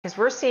Because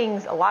we're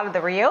seeing a lot of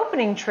the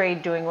reopening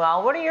trade doing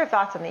well. What are your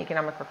thoughts on the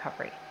economic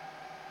recovery?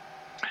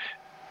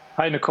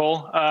 Hi,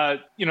 Nicole.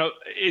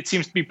 It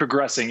seems to be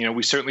progressing.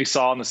 We certainly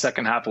saw in the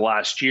second half of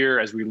last year,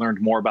 as we learned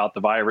more about the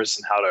virus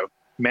and how to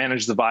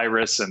manage the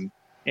virus and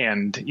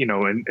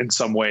in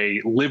some way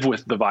live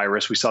with the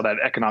virus. We saw that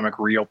economic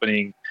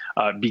reopening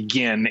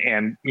begin,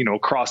 and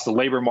across the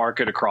labor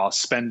market, across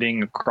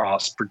spending,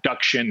 across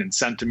production and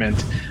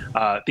sentiment,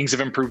 things have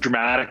improved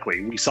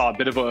dramatically. We saw a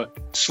bit of a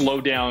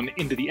slowdown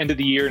into the end of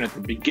the year and at the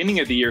beginning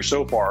of the year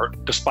so far,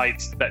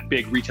 despite that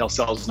big retail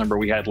sales number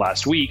we had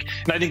last week.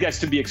 And I think that's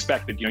to be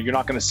expected. You're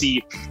not going to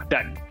see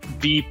that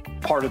V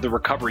part of the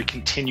recovery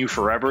continue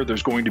forever.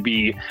 There's going to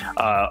be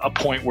a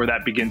point where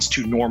that begins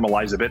to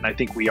normalize a bit. And I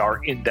think we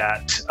are in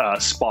that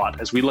spot.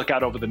 As we look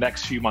out over the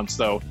next few months,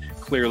 though,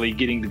 clearly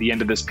getting to the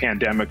end of this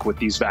pandemic with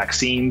these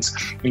vaccines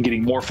and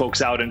getting more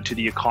folks out into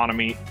the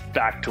economy,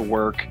 back to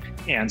work,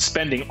 and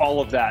spending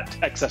all of that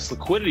excess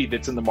liquidity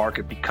that's in the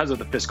market because of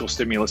the fiscal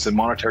stimulus and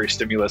monetary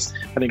stimulus,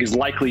 I think is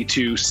likely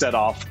to set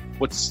off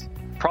what's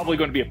probably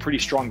going to be a pretty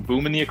strong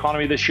boom in the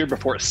economy this year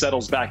before it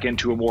settles back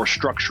into a more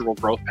structural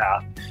growth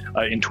path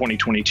in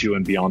 2022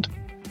 and beyond.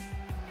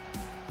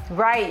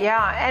 Right,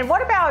 yeah. And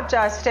what about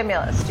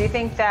stimulus? Do you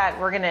think that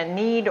we're going to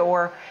need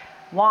or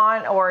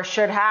want or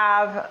should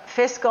have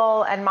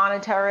fiscal and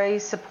monetary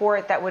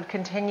support that would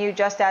continue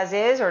just as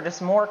is, or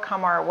does more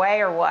come our way,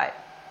 or what?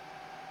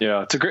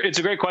 Yeah, it's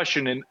a great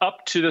question. And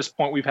up to this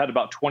point, we've had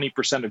about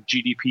 20% of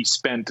GDP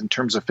spent in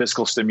terms of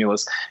fiscal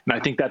stimulus. And I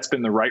think that's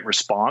been the right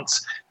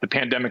response. The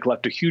pandemic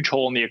left a huge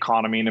hole in the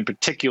economy, and in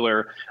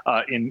particular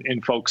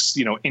in folks'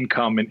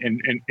 income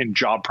and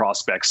job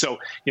prospects. So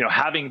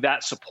having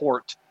that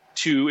support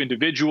to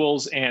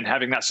individuals and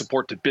having that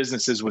support to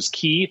businesses was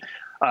key.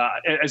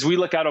 As we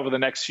look out over the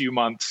next few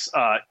months,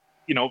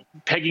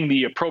 pegging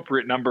the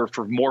appropriate number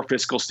for more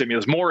fiscal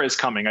stimulus, more is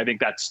coming. I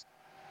think that's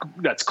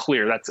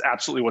clear. That's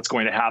absolutely what's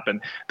going to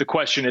happen. The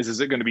question is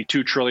it going to be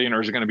 $2 trillion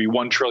or is it going to be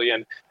 $1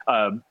 trillion?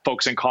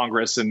 Folks in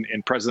Congress and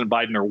President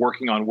Biden are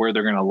working on where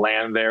they're going to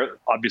land there.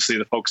 Obviously,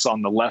 the folks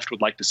on the left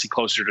would like to see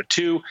closer to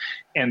 2,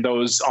 and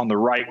those on the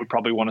right would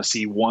probably want to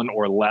see 1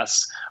 or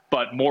less.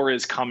 But more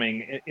is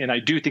coming, and I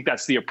do think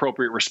that's the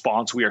appropriate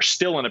response. We are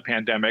still in a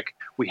pandemic.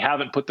 We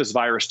haven't put this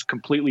virus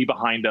completely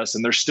behind us,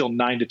 and there's still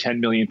 9 to 10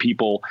 million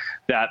people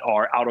that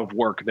are out of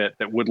work that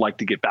would like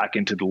to get back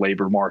into the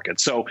labor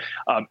market. So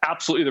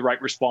absolutely the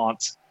right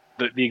response.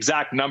 The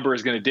exact number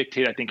is going to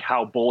dictate, I think,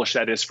 how bullish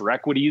that is for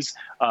equities.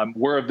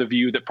 We're of the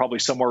view that probably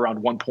somewhere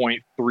around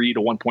 1.3 to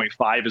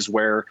 1.5 is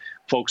where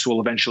folks will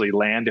eventually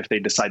land if they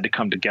decide to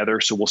come together.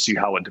 So we'll see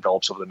how it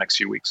develops over the next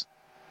few weeks.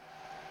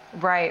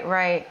 Right,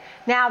 right.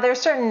 Now, there's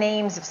certain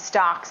names of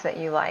stocks that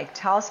you like.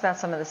 Tell us about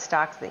some of the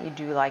stocks that you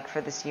do like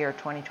for this year,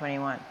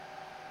 2021.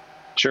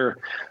 Sure.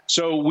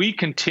 So we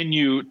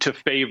continue to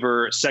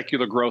favor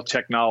secular growth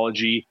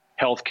technology,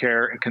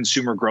 healthcare, and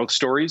consumer growth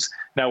stories.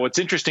 Now, what's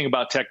interesting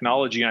about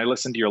technology, and I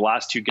listened to your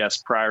last two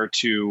guests prior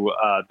to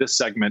this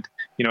segment,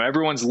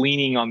 everyone's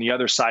leaning on the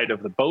other side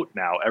of the boat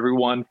now.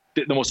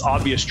 The most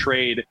obvious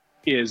trade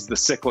is the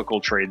cyclical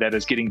trade that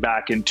is getting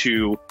back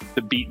into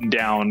the beaten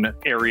down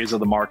areas of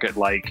the market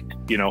like,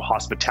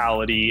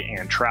 hospitality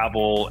and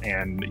travel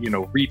and,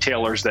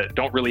 retailers that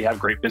don't really have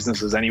great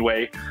businesses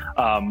anyway,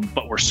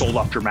 but were sold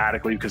off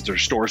dramatically because their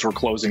stores were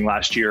closing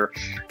last year.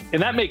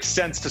 And that makes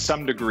sense to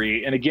some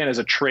degree. And again, as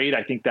a trade,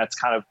 I think that's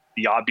kind of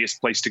the obvious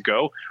place to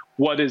go.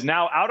 What is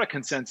now out of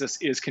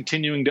consensus is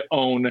continuing to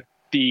own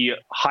the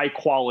high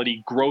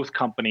quality growth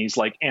companies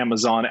like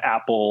Amazon,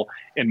 Apple,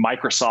 and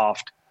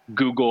Microsoft,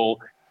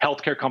 Google,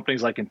 healthcare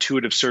companies like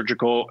Intuitive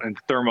Surgical and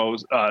Thermo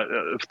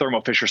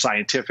Fisher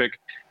Scientific.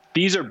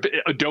 These are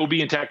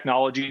Adobe and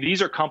technology.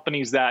 These are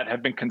companies that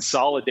have been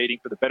consolidating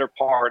for the better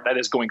part, that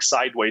is going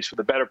sideways for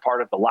the better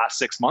part of the last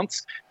 6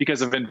 months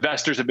because of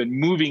investors have been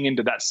moving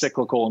into that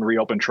cyclical and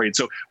reopen trade.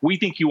 So we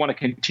think you want to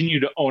continue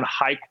to own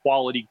high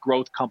quality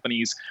growth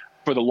companies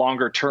for the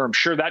longer term.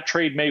 Sure, that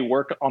trade may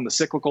work on the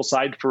cyclical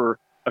side for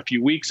a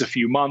few weeks, a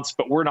few months,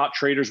 but we're not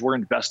traders, we're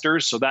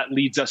investors. So that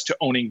leads us to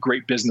owning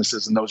great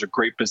businesses, and those are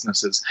great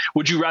businesses.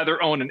 Would you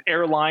rather own an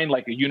airline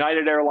like a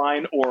United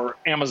Airline or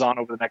Amazon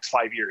over the next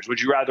 5 years?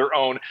 Would you rather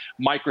own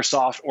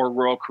Microsoft or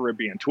Royal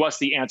Caribbean? To us,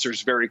 the answer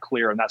is very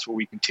clear, and that's where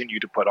we continue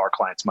to put our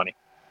clients' money.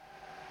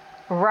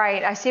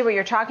 Right. I see what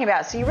you're talking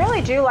about. So you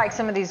really do like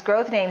some of these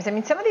growth names. I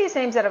mean, some of these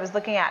names that I was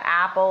looking at,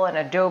 Apple and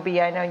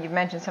Adobe, I know you've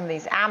mentioned some of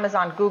these,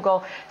 Amazon,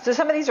 Google. So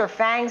some of these are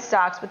FANG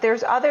stocks, but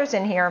there's others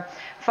in here,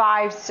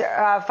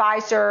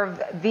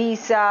 Fiserv,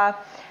 Visa,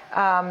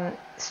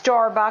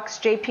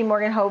 Starbucks, JP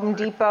Morgan, Home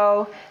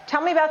Depot.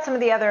 Tell me about some of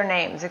the other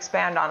names.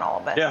 Expand on all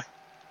of this.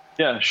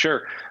 Yeah,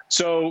 sure.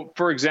 So,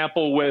 for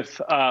example, with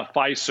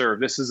Fiserv,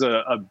 this is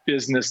a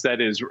business that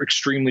is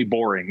extremely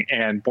boring,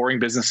 and boring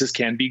businesses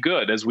can be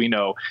good, as we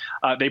know.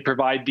 They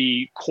provide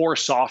the core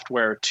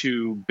software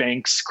to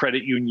banks,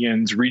 credit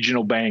unions,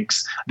 regional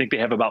banks. I think they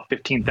have about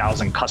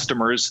 15,000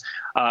 customers.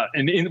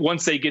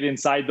 Once they get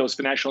inside those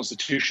financial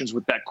institutions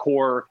with that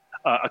core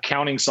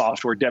accounting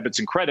software, debits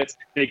and credits,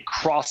 they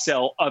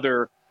cross-sell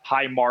other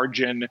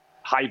high-margin,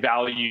 high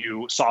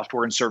value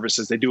software and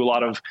services. They do a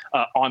lot of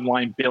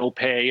online bill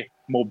pay,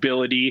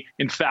 mobility.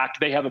 In fact,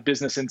 they have a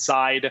business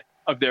inside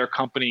of their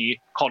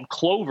company called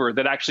Clover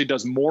that actually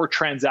does more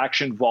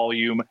transaction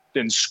volume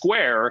than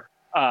Square.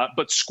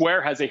 But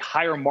Square has a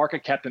higher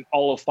market cap than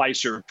all of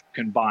Fiserv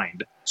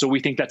combined. So we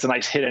think that's a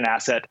nice hidden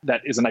asset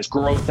that is a nice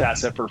growth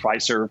asset for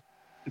Fiserv.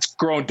 It's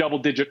grown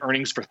double-digit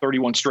earnings for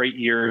 31 straight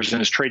years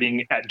and is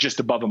trading at just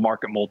above a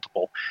market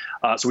multiple.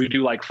 So we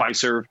do like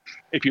Fiserv.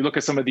 If you look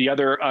at some of the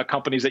other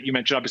companies that you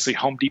mentioned, obviously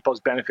Home Depot's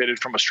benefited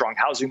from a strong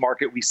housing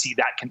market. We see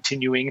that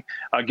continuing,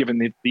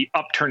 given the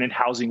upturn in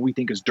housing we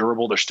think is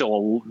durable. There's still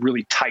a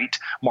really tight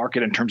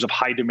market in terms of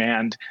high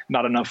demand,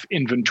 not enough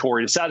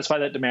inventory to satisfy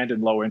that demand,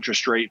 and low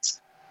interest rates.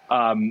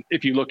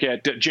 If you look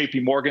at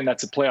JP Morgan,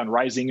 that's a play on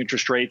rising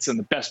interest rates and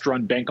the best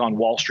run bank on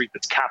Wall Street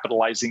that's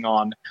capitalizing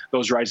on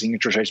those rising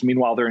interest rates.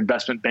 Meanwhile, their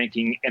investment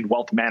banking and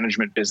wealth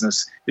management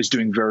business is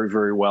doing very,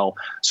 very well.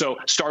 So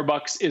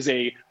Starbucks is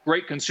a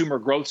great consumer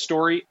growth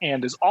story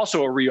and is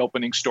also a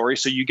reopening story.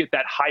 So you get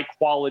that high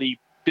quality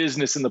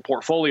business in the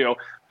portfolio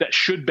that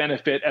should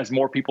benefit as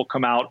more people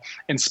come out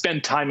and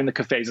spend time in the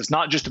cafes. It's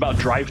not just about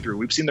drive-through.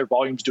 We've seen their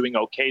volumes doing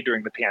okay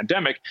during the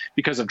pandemic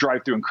because of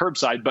drive-through and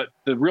curbside, but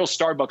the real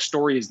Starbucks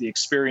story is the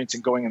experience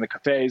in going in the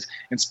cafes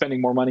and spending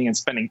more money and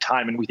spending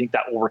time, and we think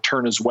that will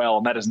return as well,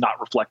 and that is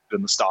not reflected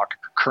in the stock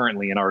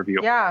currently in our view.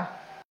 Yeah.